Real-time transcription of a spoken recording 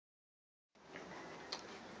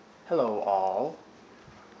Hello all,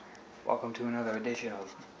 welcome to another edition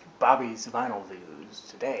of Bobby's Vinyl Views.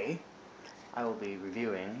 Today, I will be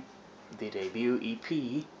reviewing the debut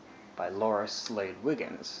EP by Slade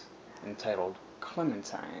Wiggins, entitled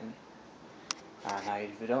Clementine. Now,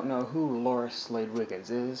 if you don't know who Slade Wiggins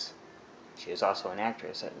is, she is also an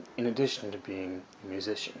actress, in addition to being a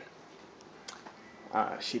musician.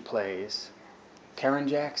 She plays Karen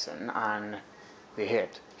Jackson on the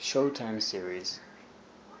hit Showtime series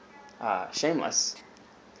Shameless,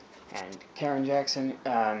 and Karen Jackson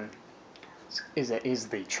is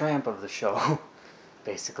the tramp of the show,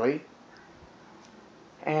 basically,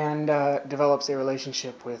 and develops a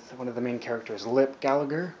relationship with one of the main characters, Lip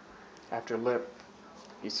Gallagher. After Lip,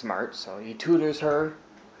 he's smart, so he tutors her,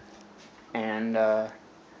 and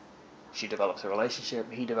she develops a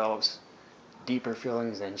relationship. He develops deeper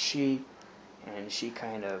feelings than she, and she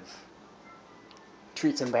kind of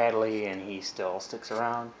treats him badly, and he still sticks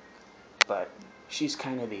around. But she's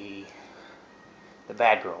kind of the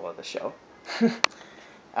bad girl of the show.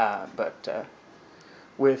 But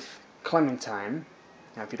with Clementine,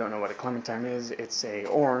 now if you don't know what a Clementine is, it's a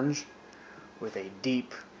orange with a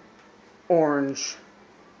deep orange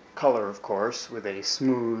color, of course, with a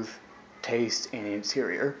smooth taste in the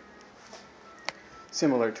interior,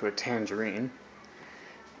 similar to a tangerine.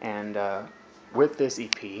 And with this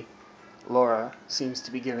EP, Laura seems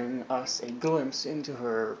to be giving us a glimpse into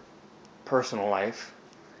her personal life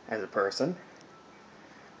as a person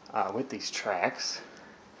with these tracks,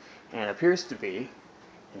 and appears to be,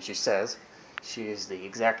 and she says, she is the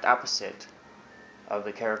exact opposite of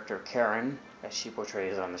the character Karen as she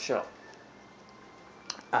portrays on the show.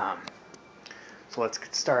 So let's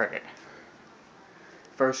get started.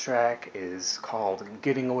 First track is called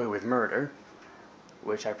Getting Away with Murder,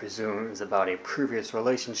 which I presume is about a previous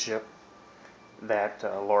relationship that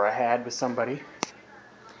Laura had with somebody.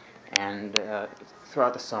 And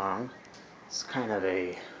throughout the song, it's kind of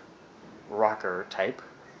a rocker type.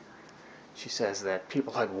 She says that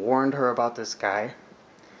people had warned her about this guy,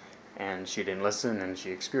 and she didn't listen, and she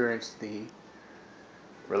experienced the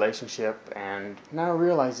relationship, and now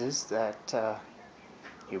realizes that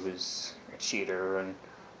he was a cheater, and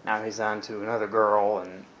now he's on to another girl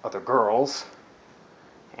and other girls,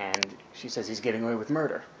 and she says he's getting away with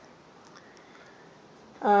murder.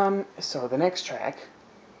 So the next track,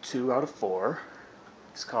 2 out of 4,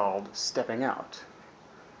 is called Stepping Out,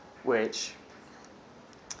 which,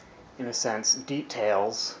 in a sense,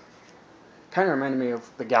 details, kind of reminded me of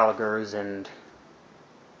the Gallaghers and,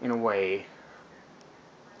 in a way,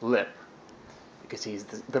 Lip, because he's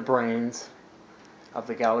the brains of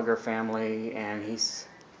the Gallagher family, and he's,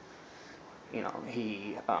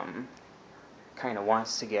 he kind of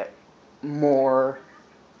wants to get more,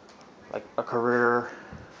 like, a career.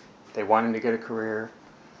 They want him to get a career.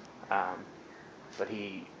 But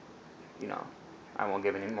he, I won't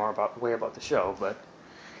give any more away about the show, but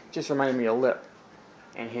it just reminded me of Lip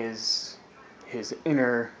and his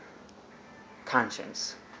inner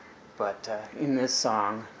conscience. But in this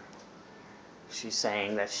song, she's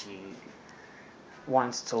saying that she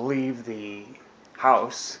wants to leave the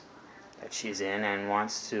house that she's in and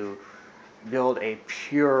wants to build a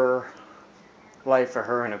pure life for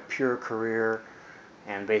her and a pure career,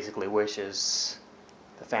 and basically wishes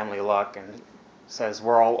the family luck and says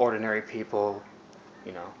we're all ordinary people,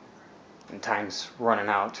 and time's running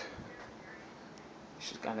out.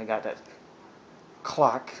 She's kind of got that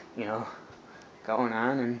clock, going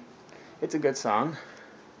on, and it's a good song.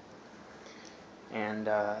 And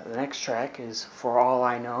the next track is For All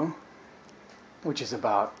I Know, which is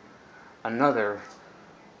about another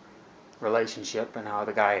relationship and how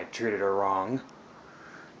the guy had treated her wrong.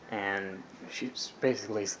 And she's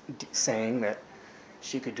basically saying that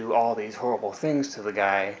she could do all these horrible things to the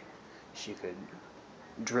guy. She could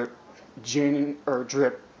drip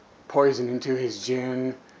poison into his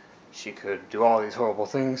gin. She could do all these horrible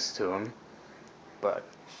things to him, but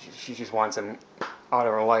she just wants him out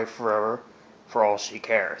of her life forever, for all she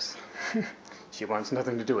cares. She wants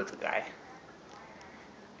nothing to do with the guy.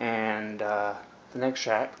 And the next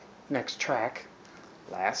track,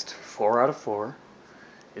 last 4 out of 4,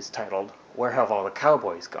 is titled Where Have All the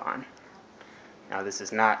Cowboys Gone? Now, this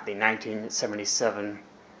is not the 1977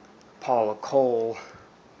 Paula Cole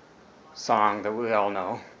song that we all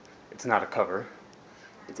know. It's not a cover.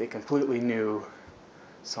 It's a completely new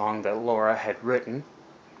song that Laura had written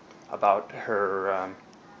about her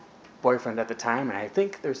boyfriend at the time, and I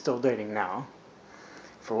think they're still dating now.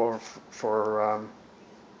 For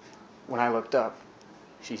when I looked up,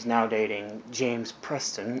 she's now dating James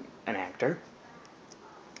Preston, an actor,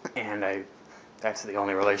 and that's the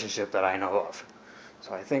only relationship that I know of.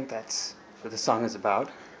 So I think that's what the song is about.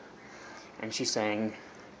 And she sang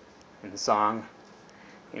in the song,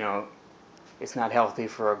 you know, it's not healthy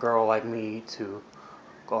for a girl like me to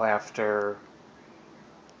go after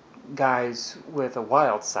guys with a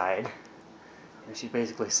wild side. And she's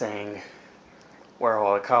basically saying, where are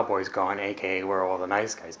all the cowboys gone, aka where are all the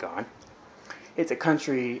nice guys gone. It's a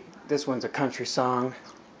country, this one's a country song.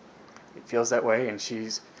 It feels that way, and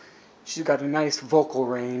she's got a nice vocal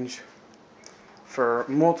range for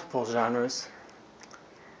multiple genres.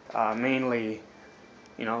 Mainly,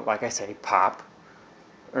 you know, like I say, pop.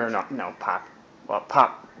 Or no, pop. Well,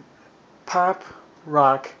 pop,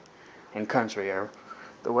 rock, and country are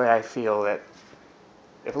the way I feel that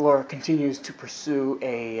if Laura continues to pursue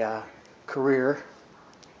a career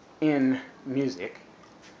in music,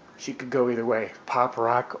 she could go either way, pop,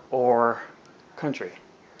 rock, or country.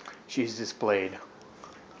 She's displayed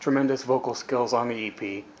tremendous vocal skills on the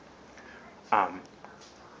EP,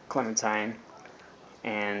 Clementine,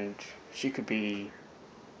 and she could be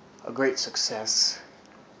a great success,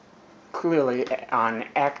 clearly on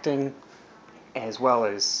acting as well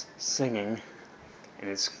as singing, and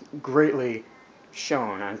it's greatly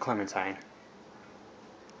shown on Clementine.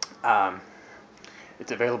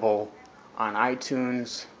 It's available on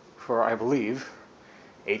iTunes for, I believe,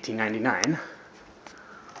 $18.99,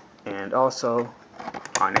 and also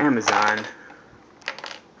on Amazon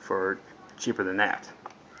for cheaper than that.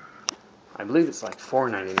 I believe it's like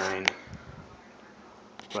 $4.99,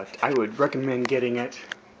 but I would recommend getting it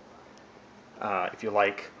if you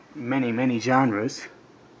like many genres.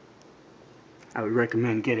 I would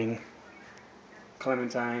recommend getting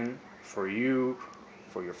Clementine for you,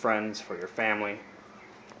 for your friends, for your family,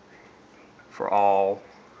 for all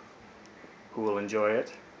who will enjoy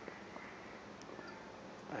it.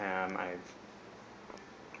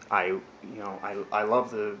 I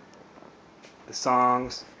love the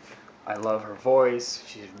songs. I love her voice.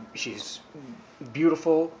 She's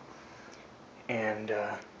beautiful, and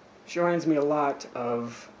she reminds me a lot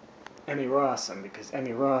of Emmy Rossum, because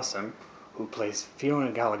Emmy Rossum, who plays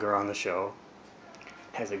Fiona Gallagher on the show,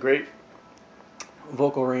 has a great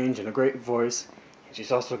vocal range and a great voice, and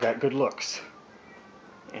she's also got good looks.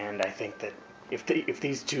 And I think that if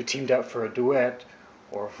these two teamed up for a duet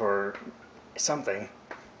or for something,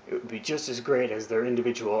 it would be just as great as their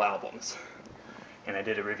individual albums. And I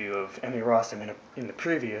did a review of Emmy Rossum in the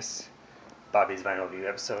previous Bobby's Vinyl View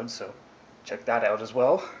episode, so check that out as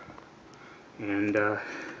well. And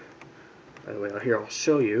by the way, here I'll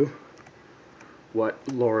show you what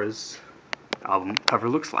Laura's album cover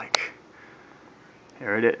looks like.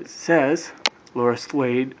 There it is. It says Laura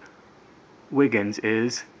Slade Wiggins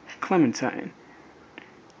is Clementine.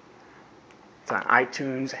 It's on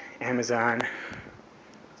iTunes, Amazon.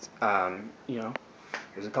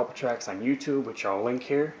 There's a couple tracks on YouTube, which I'll link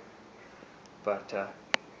here. But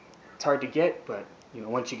it's hard to get, but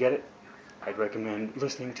once you get it, I'd recommend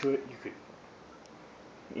listening to it. You could,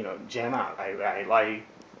 jam out.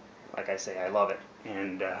 Like I say, I love it.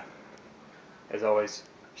 And as always,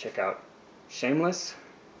 check out Shameless.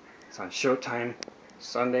 It's on Showtime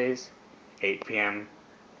Sundays, 8 p.m.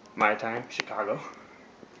 my time, Chicago.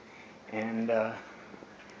 And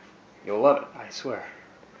you'll love it, I swear.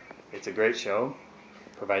 It's a great show.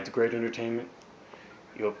 Provides great entertainment.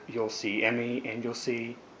 You'll see Emmy and you'll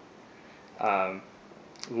see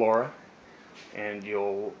Laura, and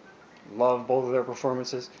you'll love both of their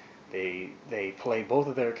performances. They play both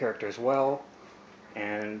of their characters well,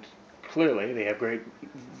 and clearly they have great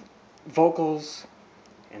vocals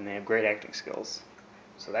and they have great acting skills.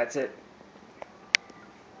 So that's it.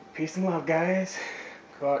 Peace and love, guys.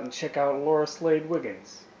 Go out and check out Laura Slade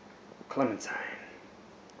Wiggins, Clementine.